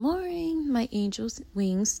my angel's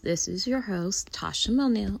wings. This is your host, Tasha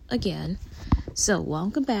Monell, again. So,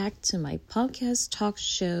 welcome back to my podcast talk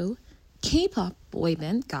show, K-Pop Boy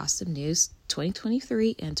Band Gossip News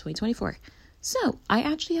 2023 and 2024. So, I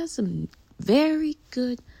actually have some very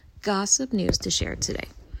good gossip news to share today.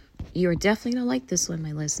 You're definitely going to like this one,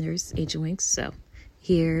 my listeners, Angel Wings. So,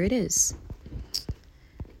 here it is.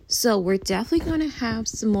 So, we're definitely going to have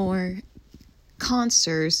some more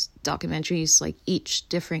concerts, documentaries, like each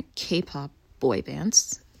different K-pop boy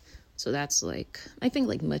bands. So that's I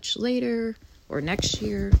think much later or next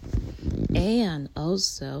year. And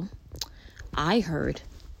also, I heard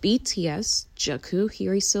BTS Jungkook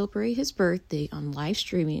here celebrated his birthday on live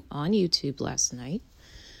streaming on YouTube last night.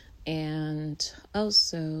 And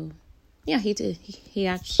also, yeah, he did. He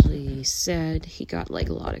actually said he got a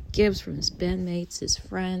lot of gifts from his bandmates, his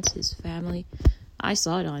friends, his family. I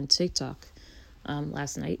saw it on TikTok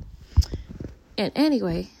last night. And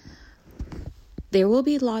anyway, there will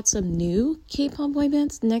be lots of new K-pop boy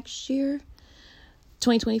bands next year,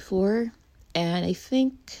 2024. And I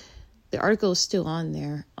think the article is still on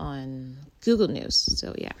there on Google News.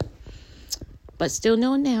 So yeah. But still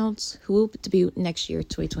no announce who will debut next year,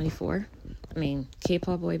 2024.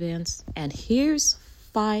 K-pop boy bands. And here's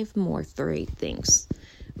 3 things.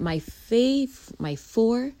 My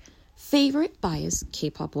 4 favorite biased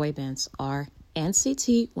K-pop boy bands are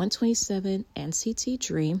NCT 127, NCT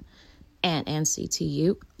Dream, and NCT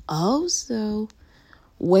U. Also,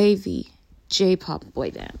 Wavy J-pop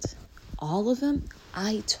boy band. All of them,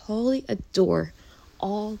 I totally adore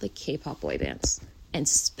all the K-pop boy bands. And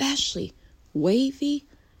especially Wavy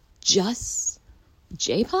Just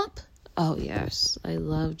J-pop. Oh yes, I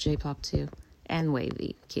love J-pop too. And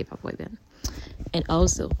Wavy K-pop boy band. And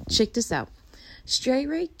also, check this out.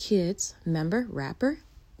 Stray Kids member rapper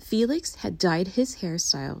Felix had dyed his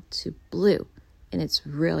hairstyle to blue, and it's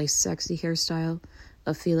really sexy hairstyle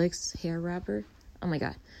of Felix hair rapper. Oh my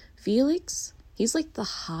god, Felix, he's like the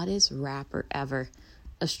hottest rapper ever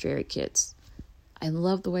of Stray Kids. I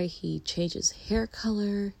love the way he changes hair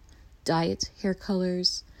color, dyes hair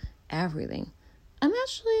colors, everything. I'm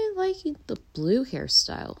actually liking the blue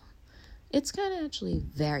hairstyle. It's kind of actually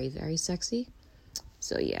very, very sexy.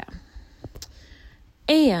 So yeah.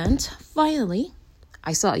 And finally,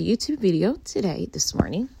 I saw a YouTube video this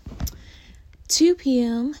morning. 2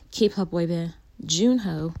 p.m. K-pop boy band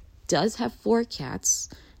Junho does have 4 cats,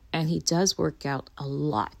 and he does work out a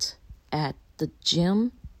lot at the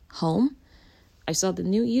gym home. I saw the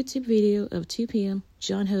new YouTube video of 2 p.m.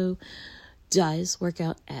 Junho does work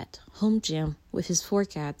out at home gym with his 4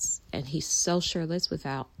 cats, and he's so shirtless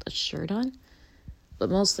without a shirt on. But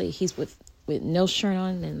mostly he's with no shirt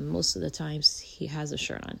on, and most of the times he has a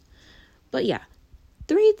shirt on. But yeah,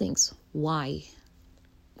 3 things why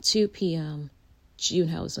 2 p.m.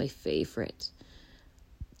 Junho is my favorite.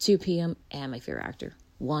 2 p.m. and my favorite actor.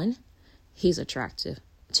 1, he's attractive.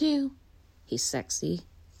 2, he's sexy.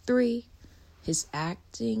 3, his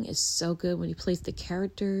acting is so good when he plays the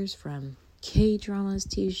characters from K-dramas,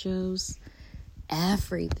 TV shows,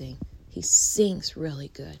 everything. He sings really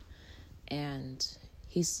good. And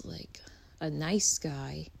he's a nice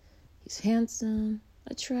guy. He's handsome,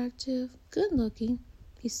 attractive, good looking.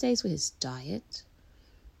 He stays with his diet.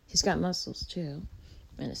 He's got muscles too,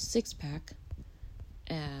 and a 6-pack.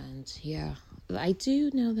 And yeah, I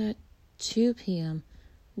do know that 2 p.m.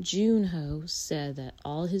 Junho said that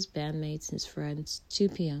all his bandmates, his friends, 2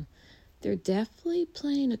 p.m., they're definitely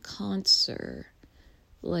planning a concert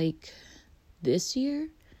this year.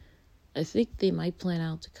 I think they might plan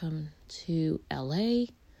out to come to LA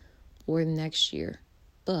or next year.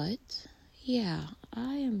 But yeah,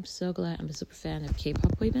 I am so glad. I'm a super fan of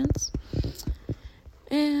K-pop boy bands.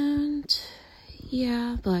 And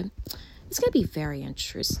yeah, but it's going to be very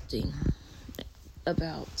interesting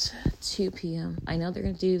about 2 p.m. I know they're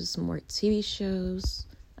going to do some more TV shows.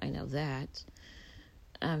 I know that.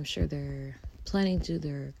 I'm sure they're planning to do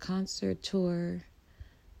their concert tour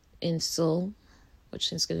in Seoul,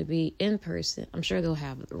 which is going to be in person. I'm sure they'll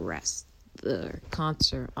have the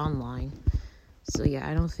concert online. So yeah,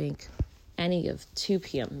 I don't think any of 2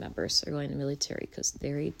 p.m. members are going to military, because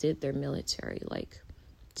they did their military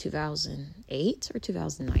 2008 or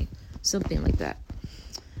 2009, something like that.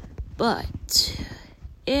 But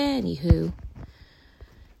anywho,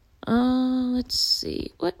 let's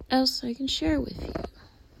see what else I can share with you.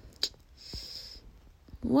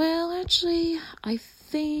 Well, actually, I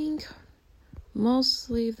think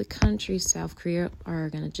mostly the countries, South Korea, are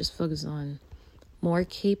going to just focus on more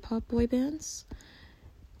K-pop boy bands.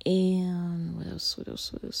 And what else?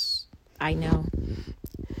 I know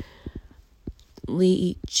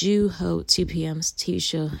Lee Joo-ho 2 p.m.'s TV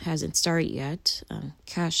show hasn't started yet.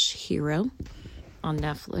 Cash Hero on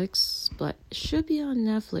Netflix, but it should be on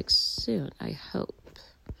Netflix soon, I hope.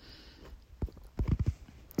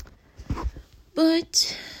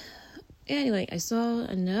 But anyway, I saw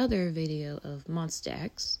another video of Monsta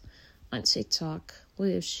X on TikTok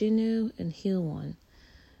with Shinu and Hyewon.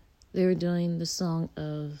 They were doing the song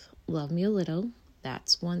of Love Me a Little,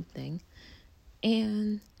 that's one thing,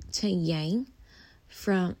 and Taeyang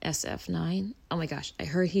from SF9. Oh my gosh, I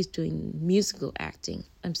heard he's doing musical acting.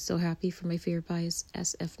 I'm so happy for my favorite bias,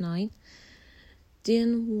 SF9.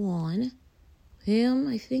 Din Won, him,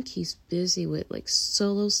 I think he's busy with like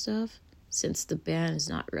solo stuff since the band is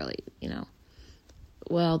not really,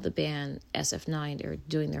 well, the band SF9, they're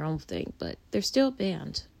doing their own thing, but they're still a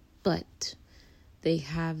band. But they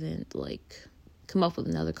haven't come up with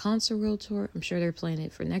another concert world tour. I'm sure they're planning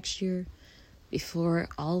it for next year before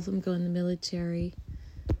all of them go in the military,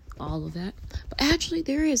 all of that. But actually,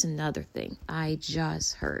 there is another thing I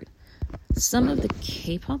just heard. Some of the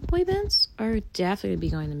K-pop boy bands are definitely be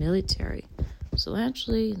going to the military. So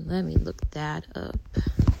actually, let me look that up.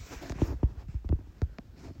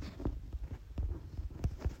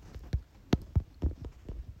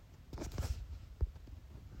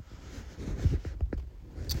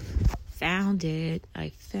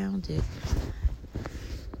 I found it.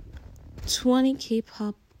 20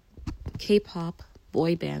 K-pop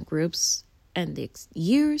boy band groups and the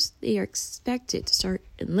years they are expected to start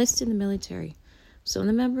enlisting in the military. So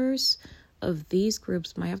the members of these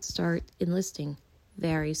groups might have to start enlisting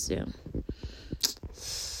very soon.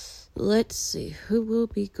 Let's see who will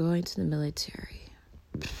be going to the military.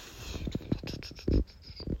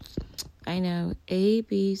 I know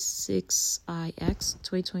AB6IX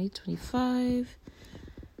 2020-25,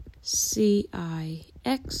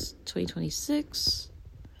 CIX 2026,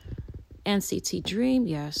 NCT Dream,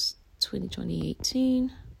 yes,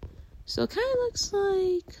 2018. So it kind of looks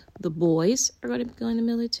like the boys are going to be going to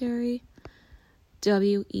military.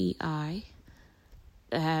 WEI,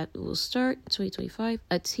 that will start 2025.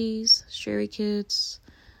 ATEEZ, Stray Kids,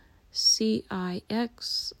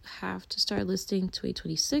 CIX have to start listing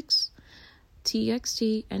 2026.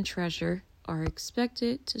 TXT and Treasure are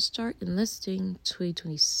expected to start enlisting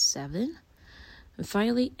 2027. And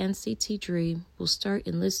finally, NCT Dream will start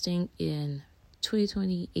enlisting in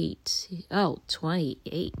 2028. Oh,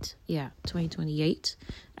 28. Yeah, 2028.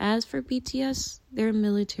 As for BTS, they're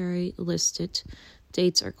military listed.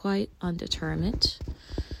 Dates are quite undetermined.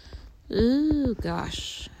 Ooh,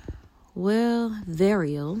 gosh. Well,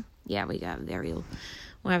 Varial. Yeah, we got Varial.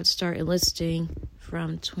 We'll have to start enlisting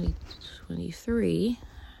from 2023.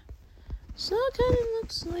 So it kind of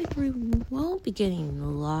looks like we won't be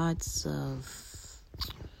getting lots of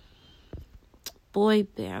boy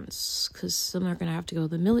bands because some are going to have to go to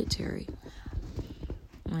the military.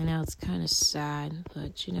 I know it's kind of sad,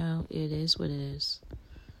 but it is what it is.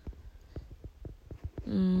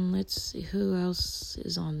 Let's see who else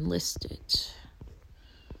is unlisted.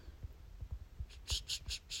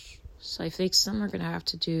 So I think some are going to have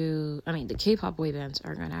to do, the K-pop boy bands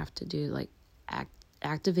are going to have to do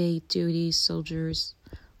activate duty soldiers,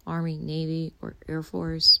 Army, Navy, or Air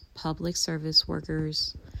Force, public service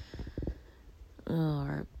workers,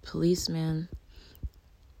 or policemen.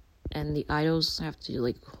 And the idols have to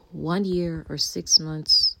do 1 year or 6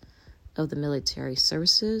 months of the military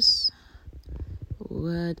services.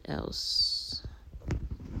 What else?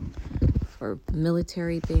 For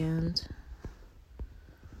military band.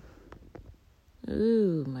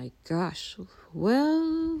 Oh my gosh.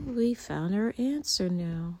 Well, we found our answer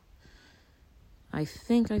now. I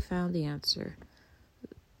think I found the answer.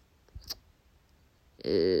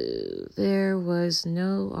 There was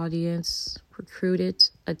no audience recruited.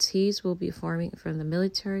 ATEEZ will be forming from the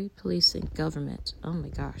military, police, and government. Oh my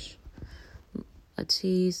gosh.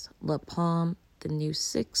 ATEEZ, La Palme, the new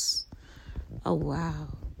 6. Oh wow.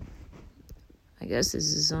 I guess this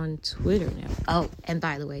is on Twitter now. Oh, and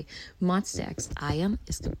by the way, Monsta X IM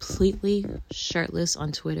is completely shirtless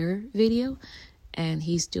on Twitter video, and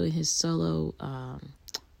he's doing his solo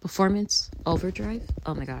performance, Overdrive.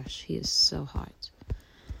 Oh my gosh, he is so hot.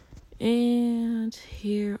 And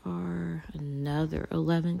here are another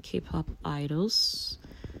 11 K-pop idols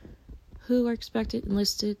who are expected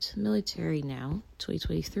enlisted military now,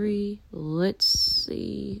 2023. Let's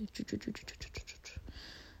see.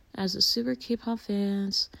 As the super K-pop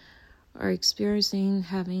fans are experiencing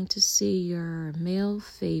having to see your male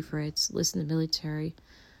favorites listen to military,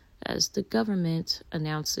 as the government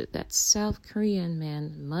announced that South Korean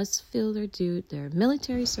men must fill their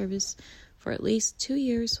military service for at least 2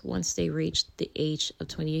 years once they reach the age of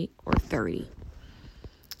 28 or 30.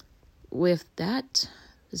 with that,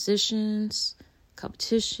 positions,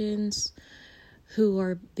 competitions, who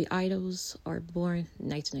are the idols are born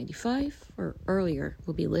 1995 or earlier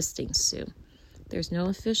will be listing soon. There's no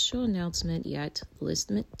official announcement yet,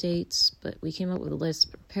 listment dates, but we came up with a list to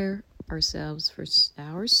prepare ourselves for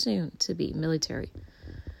our soon-to-be military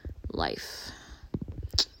life.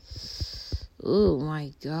 Oh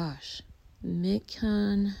my gosh.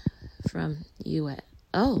 Midcon from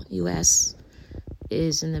US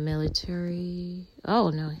is in the military. Oh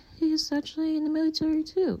no, he is actually in the military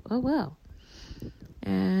too. Oh wow.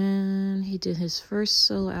 And he did his first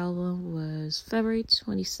solo album was February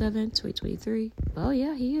 27, 2023. Oh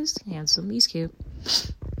yeah, he is handsome. He's cute.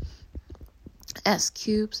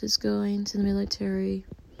 S-Cubes is going to the military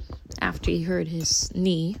after he hurt his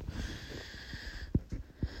knee.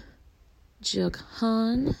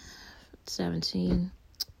 Jughan, 17.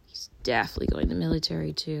 He's definitely going to the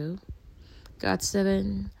military too.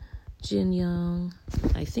 GOT7, Jin Young.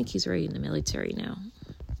 I think he's already in the military now.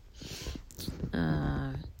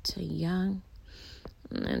 Taeyang,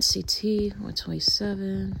 NCT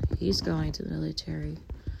 127. He's going to the military.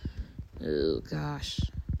 Oh gosh.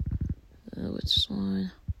 Which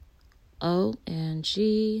one?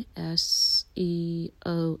 ONG, SEONG,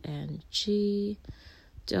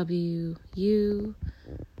 WU.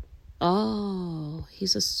 Oh,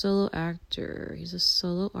 he's a solo actor. He's a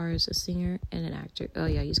solo artist, a singer, and an actor. Oh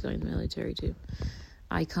yeah, he's going to the military too.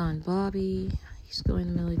 Icon Bobby, he's going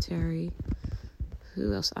to the military.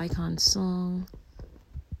 Who else? Icon Song,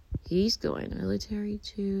 he's going to the military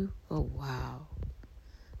too. Oh wow.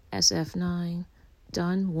 SF9,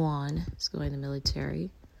 Dun Won is going to the military.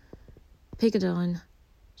 Picadon,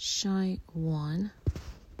 Shy One,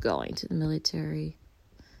 going to the military.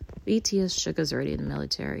 BTS Suga's already in the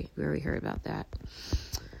military. We already heard about that.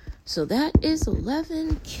 So that is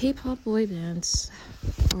 11 K-pop boy bands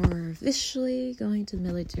are officially going to the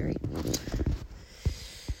military.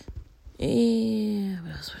 And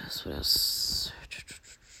what else?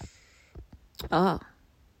 Oh,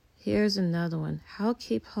 here's another one. How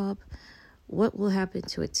K-pop, what will happen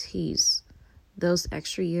to a tease? Those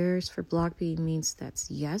extra years for Block B means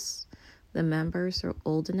that's yes, the members are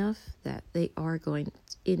old enough that they are going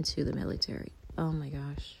into the military. Oh my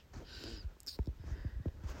gosh.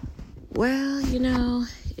 Well,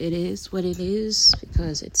 it is what it is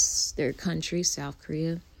because it's their country, South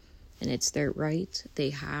Korea, and it's their right. They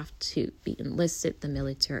have to be enlisted the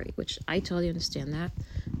military, which I totally understand that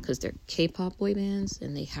because they're K-pop boy bands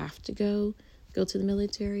and they have to go to the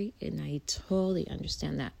military, and I totally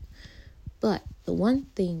understand that. But the one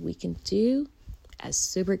thing we can do as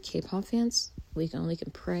super K-pop fans, we can only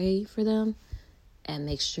pray for them and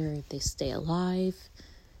make sure they stay alive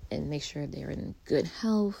and make sure they're in good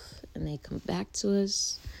health and they come back to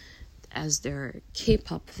us as their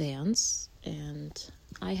K-pop fans, and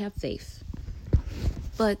I have faith.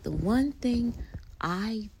 But the one thing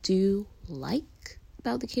I do like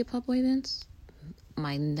about the K-pop boy bands,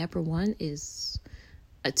 my number one is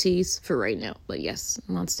a tease for right now, but yes,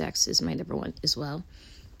 Monsta X is my number one as well.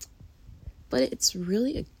 But it's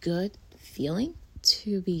really a good feeling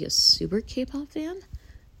to be a super K-pop fan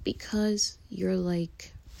because you're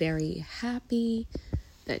like very happy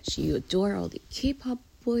that you adore all the K-pop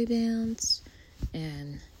boy bands.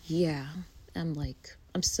 And yeah, I'm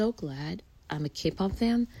so glad I'm a K-pop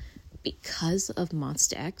fan because of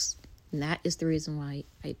Monsta X. And that is the reason why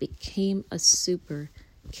I became a super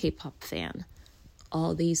K-pop fan.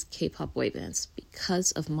 All these K-pop boy bands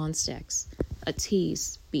because of Monsta X,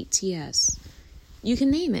 ATEEZ, BTS. You can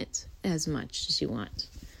name it as much as you want.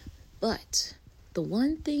 But the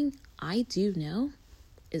one thing I do know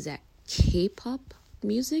is that K-pop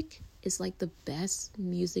music is like the best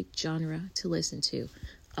music genre to listen to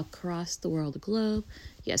across the world, the globe.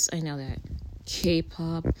 Yes, I know that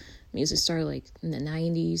K-pop music started like in the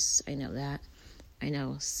 90s. I know that. I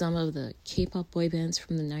know some of the K-pop boy bands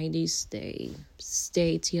from the 90s, they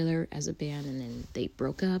stayed together as a band and then they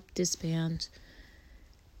broke up, disbanded.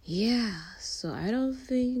 Yeah, so I don't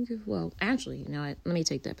think, well, actually, you know what, let me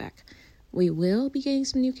take that back. We will be getting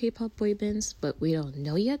some new K-pop boy bands, but we don't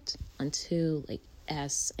know yet until like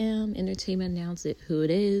SM Entertainment announces who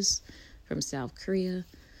it is from South Korea.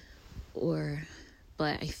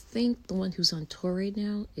 But I think the one who's on tour right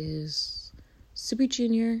now is Super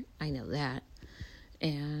Junior. I know that.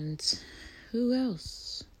 And who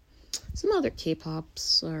else? Some other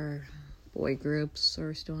K-pops or boy groups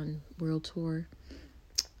are still on world tour.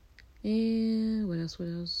 And what else?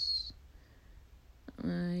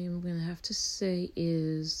 I'm going to have to say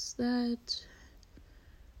is that...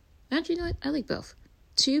 Actually, you know what? I like both.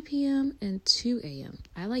 2 p.m. and 2 a.m.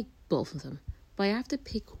 I like both of them. I have to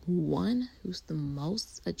pick one who's the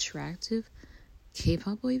most attractive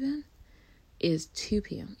K-pop boy band, is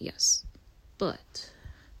 2PM, yes. But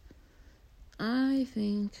I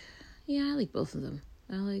think, I like both of them.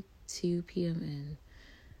 I like 2PM and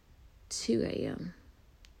 2AM.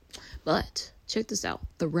 But check this out.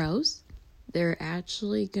 The Rose, they're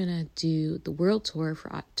actually gonna do the world tour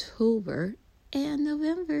for October and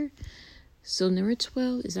November. So November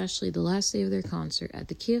 12th is actually the last day of their concert at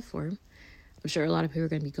the Kia Forum. I'm sure a lot of people are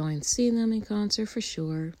going to be going to see them in concert for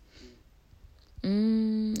sure. I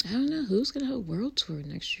don't know who's going to have a world tour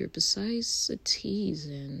next year besides the T's,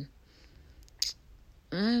 and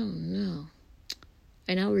I don't know.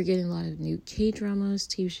 I know we're getting a lot of new K-dramas,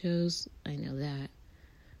 TV shows. I know that.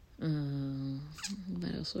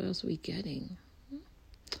 What else are we getting?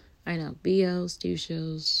 I know BL's TV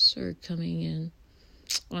shows are coming in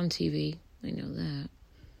on TV. I know that.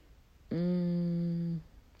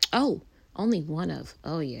 Oh, Only One Of.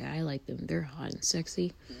 Oh, yeah, I like them. They're hot and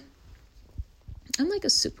sexy. I'm like a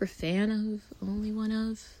super fan of Only One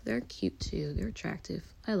Of. They're cute, too. They're attractive.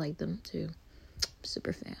 I like them, too.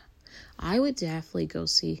 Super fan. I would definitely go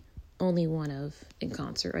see Only One Of in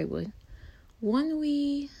concert. I would. One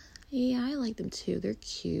We, yeah, I like them, too. They're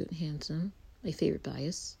cute and handsome. My favorite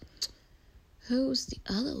bias. Who's the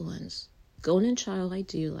other ones? Golden Child, I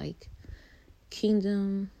do like.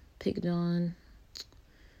 Kingdom, Pigdon.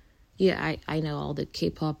 Yeah, I know all the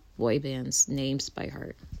K-pop boy bands' names by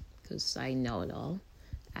heart because I know it all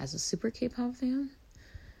as a super K-pop fan.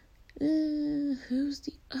 Who's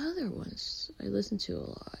the other ones I listen to a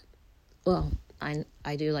lot? Well,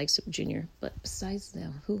 I do like Super Junior, but besides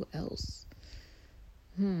them, who else?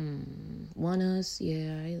 One Us,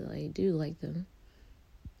 yeah, I do like them.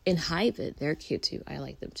 And Hyven, they're cute too. I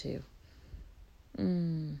like them too.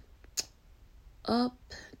 Up,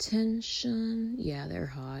 Tension, yeah, they're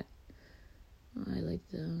hot. I like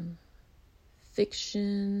them.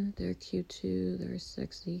 Fiction, they're cute too. They're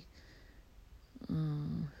sexy.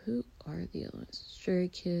 Who are the other ones? Stray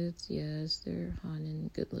Kids, yes, they're hot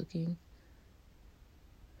and good looking.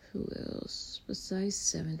 Who else besides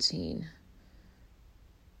 17?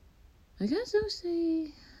 I guess I would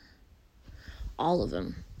say all of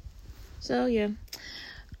them. So yeah,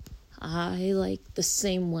 I like the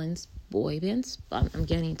same ones, boy bands, but I'm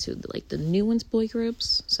getting to the new ones, boy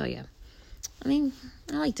groups. So yeah, I mean,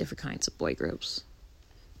 I like different kinds of boy groups.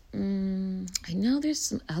 I know there's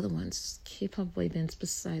some other ones, K-pop boy bands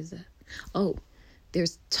besides that. Oh,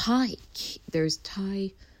 there's Thai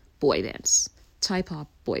boy bands, Thai pop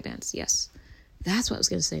boy bands. Yes, that's what I was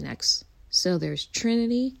gonna say next. So there's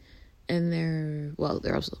Trinity, and they're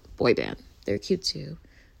also boy band. They're cute too,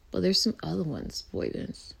 but there's some other ones, boy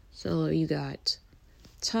bands. So you got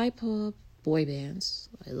Thai pop boy bands.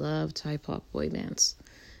 I love Thai pop boy bands.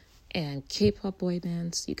 And K-pop boy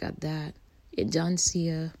bands, you got that.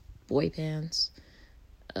 Indonesia boy bands.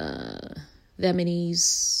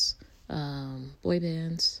 Vietnamese boy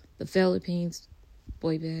bands. The Philippines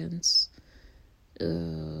boy bands.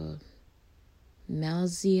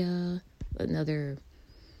 Malaysia,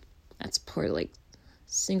 that's part of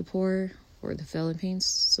Singapore or the Philippines,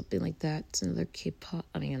 something like that. It's another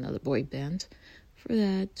another boy band for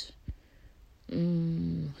that.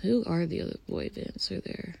 Who are the other boy bands are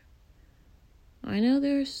there? I know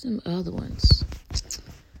there's some other ones.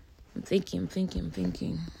 I'm thinking.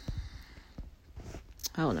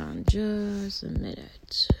 Hold on just a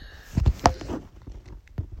minute.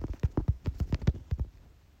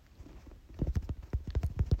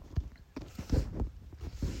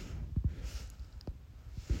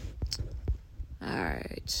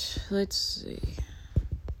 Alright, let's see.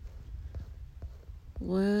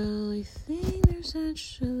 Well, I think there's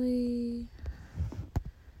actually...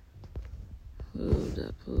 Hold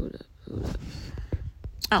up.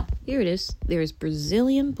 Oh, here it is. There's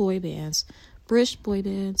Brazilian boy bands, British boy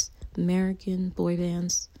bands, American boy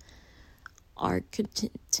bands,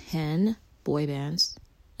 Argentine boy bands,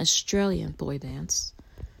 Australian boy bands,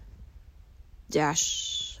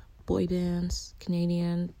 Dash boy bands,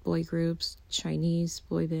 Canadian boy groups, Chinese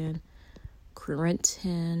boy band,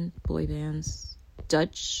 Korean boy bands,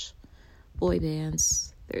 Dutch boy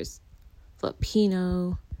bands, there's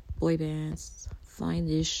Filipino boy bands,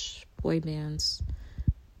 Finnish boy bands,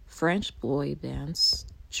 French boy bands,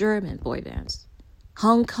 German boy bands,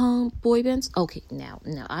 Hong Kong boy bands. Okay, now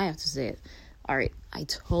I have to say it. All right, I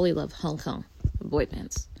totally love Hong Kong boy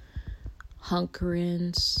bands.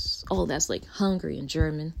 Hungarians, that's like Hungary and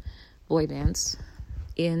German boy bands.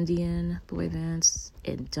 Indian boy bands,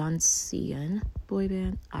 Indonesian boy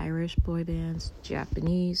band, Irish boy bands,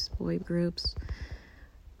 Japanese boy groups,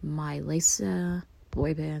 Malaysia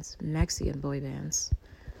boy bands, Mexican boy bands,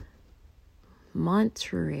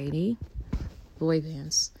 Monterey boy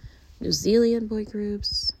bands, New Zealand boy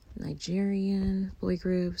groups, Nigerian boy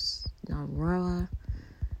groups, Naura,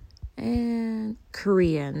 and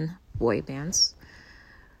Korean boy bands,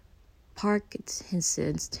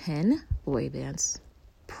 Parkinson's 10 boy bands,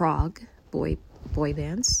 Prague boy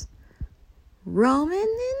bands,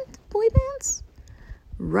 Romanian boy bands,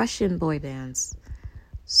 Russian boy bands,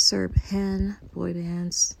 Serbian boy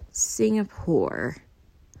bands, Singaporeans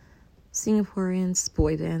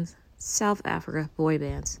boy bands, South Africa boy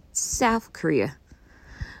bands, South Korean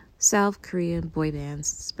boy bands,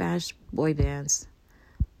 Spanish boy bands,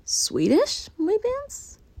 Swedish boy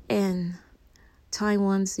bands, and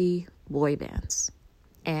Taiwanese boy bands,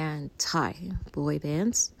 and Thai boy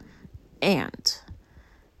bands, and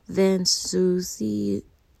Venezuelan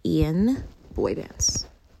boy bands.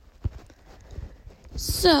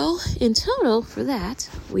 So, in total for that,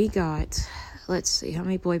 we got, let's see, how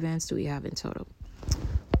many boy bands do we have in total?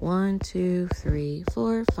 1, 2, 3,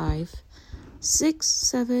 4, 5, 6,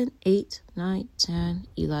 7, 8, 9, 10,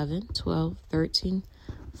 11, 12, 13,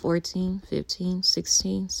 14, 15,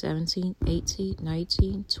 16, 17, 18,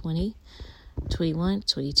 19, 20, 21,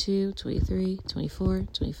 22, 23, 24,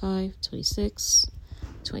 25, 26,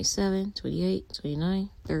 27, 28, 29,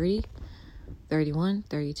 30, 31,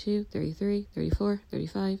 32, 33, 34,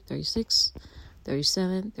 35, 36,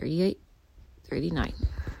 37, 38, 39.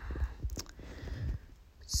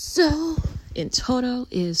 So, in total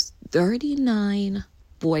is 39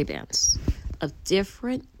 boy bands of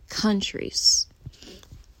different countries.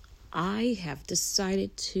 I have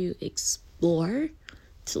decided to explore,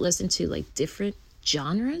 to listen to like different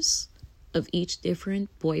genres of each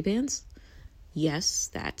different boy bands. Yes,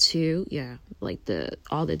 that too. Yeah, like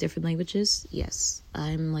all the different languages. Yes,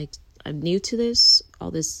 I'm new to this, all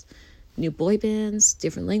this new boy bands,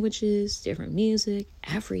 different languages, different music,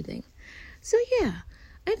 everything. So yeah,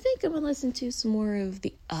 I think I'm gonna listen to some more of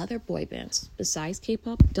the other boy bands besides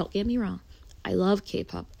K-pop. Don't get me wrong, I love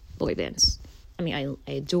K-pop boy bands. I mean,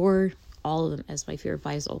 I adore all of them as my favorite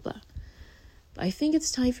bias oppa. But I think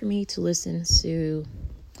it's time for me to listen to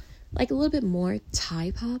like a little bit more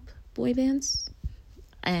Thai pop boy bands.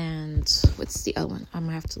 And what's the other one? I'm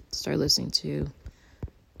gonna have to start listening to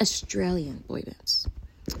Australian boy bands.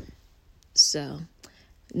 So,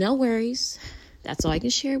 no worries. That's all I can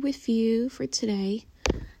share with you for today.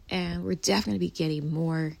 And we're definitely be getting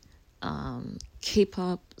more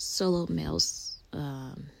K-pop solo males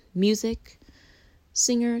music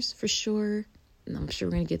singers for sure. And I'm sure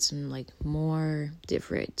we're gonna get some like more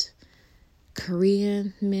different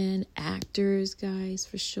Korean men actors, guys,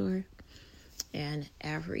 for sure, and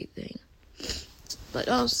everything. But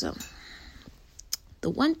also, the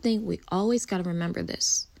one thing we always gotta remember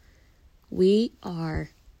this: we are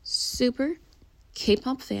super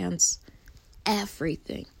K-pop fans,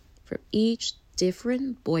 everything from each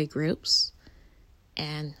different boy groups,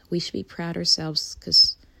 and we should be proud ourselves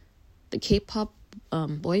because the K-pop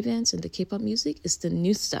boy bands and the K-pop music is the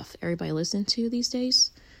new stuff everybody listens to these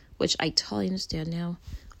days, which I totally understand now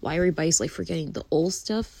why everybody's like forgetting the old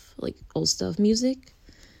stuff, like old stuff music.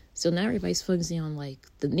 So now everybody's focusing on like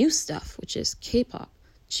the new stuff, which is K-pop,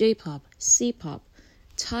 J-pop, C-pop,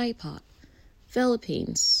 Thai pop,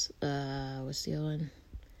 Philippines, what's the other one?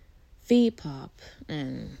 V-pop,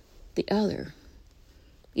 and the other,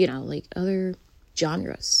 like other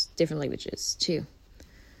genres, different languages too.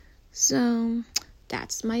 So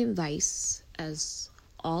that's my advice, as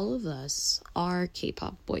all of us are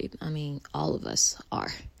K-pop all of us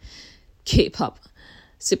are K-pop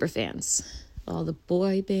super fans. All the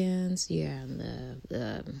boy bands, and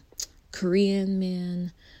the Korean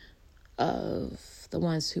men, of the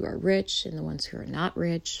ones who are rich and the ones who are not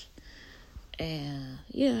rich. And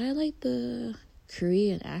yeah, I like the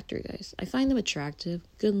Korean actor guys. I find them attractive,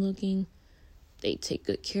 good looking. They take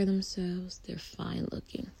good care of themselves. They're fine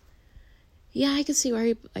looking. Yeah, I can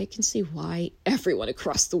see why everyone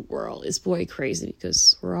across the world is boy crazy,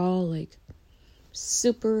 because we're all like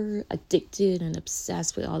super addicted and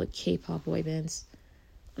obsessed with all the K-pop boy bands.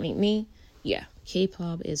 I mean, me, yeah,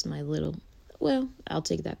 K-pop is my little, well, I'll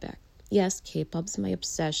take that back. Yes, K-pop's my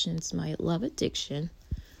obsession, it's my love addiction,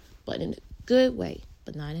 but in a good way,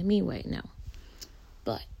 but not in a mean way, no.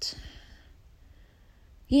 But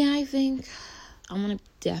yeah, I think I'm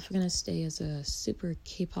definitely gonna stay as a super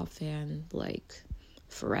K-pop fan, like,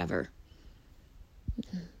 forever.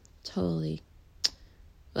 Totally.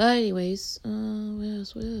 But anyways,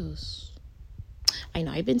 what else? I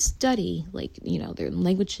know I've been studying, like, their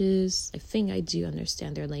languages. I think I do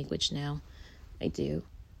understand their language now. I do.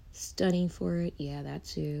 Studying for it, yeah, that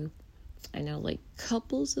too. I know like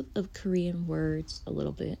couples of Korean words a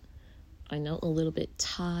little bit. I know a little bit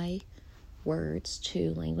Thai words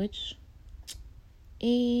too, language.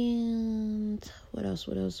 And what else?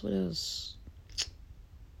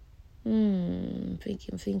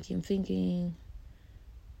 Thinking.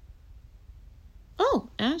 Oh,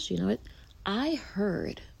 actually, you know what? I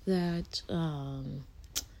heard that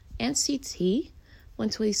NCT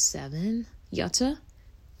 127, Yuta,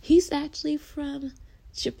 he's actually from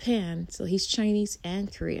Japan. So he's Chinese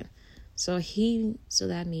and Korean. So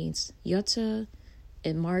that means Yuta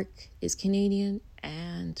and Mark is Canadian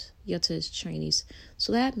and Yuta is Chinese.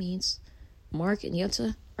 So that means Mark and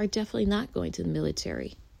Yuta are definitely not going to the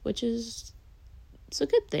military, which is it's a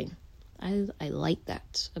good thing. I like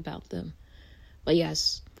that about them. But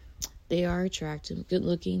yes, they are attractive, good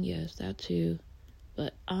looking, yes, that too.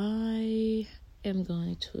 But I am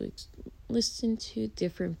going to listen to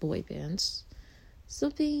different boy bands.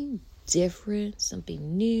 Something different,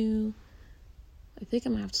 something new. I think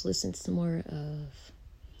I'm going to have to listen to some more of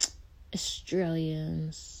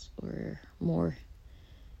Australians or more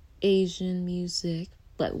Asian music,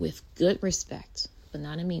 but with good respect, but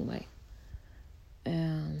not in a mean way.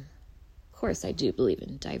 Of course, I do believe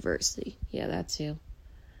in diversity. Yeah, that too.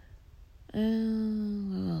 What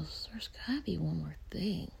else? There's gotta be one more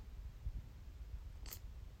thing.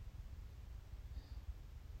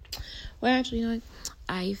 Well, actually, you know what?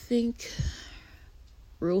 I think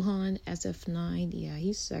Rohan SF9, yeah,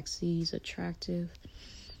 he's sexy, he's attractive.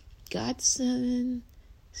 GOT7,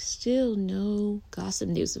 still no gossip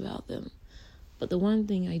news about them. But the one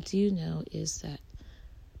thing I do know is that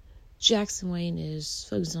Jackson Wayne is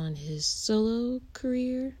focused on his solo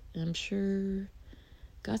career. And I'm sure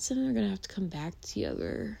GOT7 are going to have to come back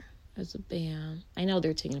together as a band. I know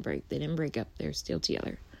they're taking a break. They didn't break up. They're still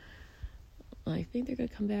together. I think they're going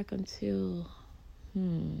to come back until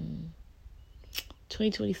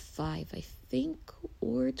 2025, I think,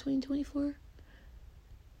 or 2024.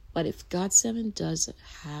 But if GOT7 does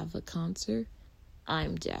have a concert,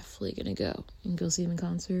 I'm definitely going to go and go see them in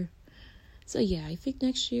concert. So yeah, I think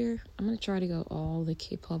next year, I'm going to try to go all the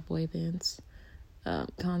K-pop boy bands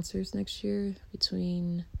concerts next year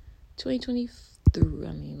between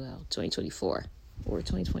 2024 or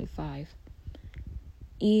 2025.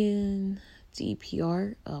 And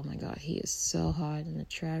DPR, oh my god, he is so hot and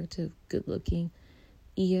attractive, good looking.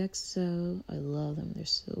 EXO, I love them, they're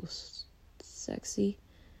so sexy.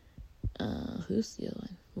 Who's the other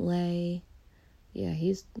one? Lay, yeah,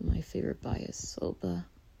 he's my favorite bias. Soba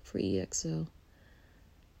for EXO.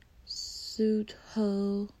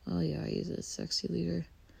 Ho, oh yeah, he's a sexy leader.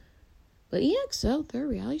 But EXO, their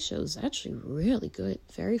reality show is actually really good,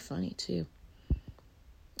 very funny too.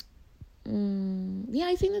 Yeah,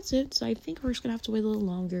 I think that's it. So I think we're just gonna have to wait a little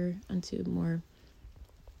longer until more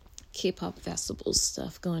K-pop festival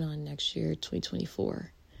stuff going on next year, 2024.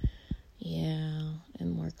 Yeah,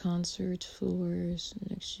 and more concert tours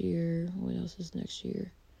next year. What else is next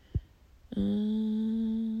year?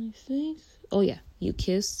 I think. Oh yeah, You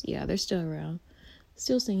Kiss. Yeah, they're still around,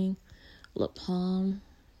 still singing. La Palm,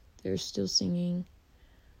 they're still singing.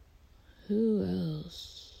 Who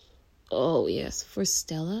else? Oh yes, for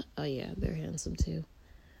Stella. Oh yeah, they're handsome too.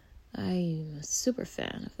 I'm a super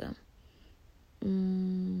fan of them.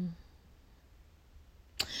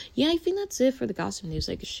 Yeah, I think that's it for the gossip news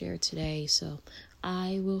I could share today. So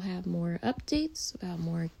I will have more updates about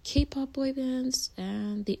more K-pop boy bands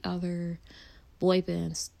and the other boy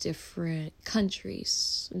bands, different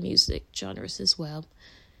countries, music genres as well.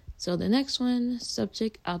 So the next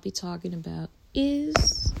subject I'll be talking about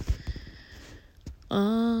is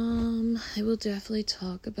I will definitely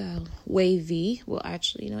talk about Wavy. Well,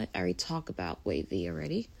 actually, you know what? I already talked about Wavy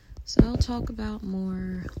already. So I'll talk about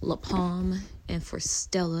more La Palm and for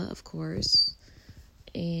Stella, of course.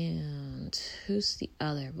 And who's the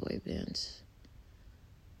other boy band?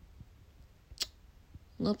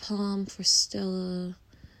 La Palm, for Stella,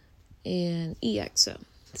 and EXO.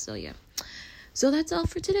 So yeah. So that's all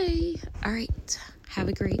for today. All right. Have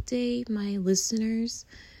a great day, my listeners,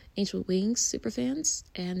 Angel Wings superfans.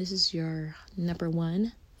 And this is your number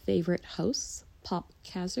one favorite host,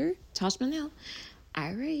 Popcaster, Tosh Manel.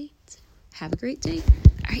 All right. Have a great day.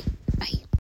 All right. Bye.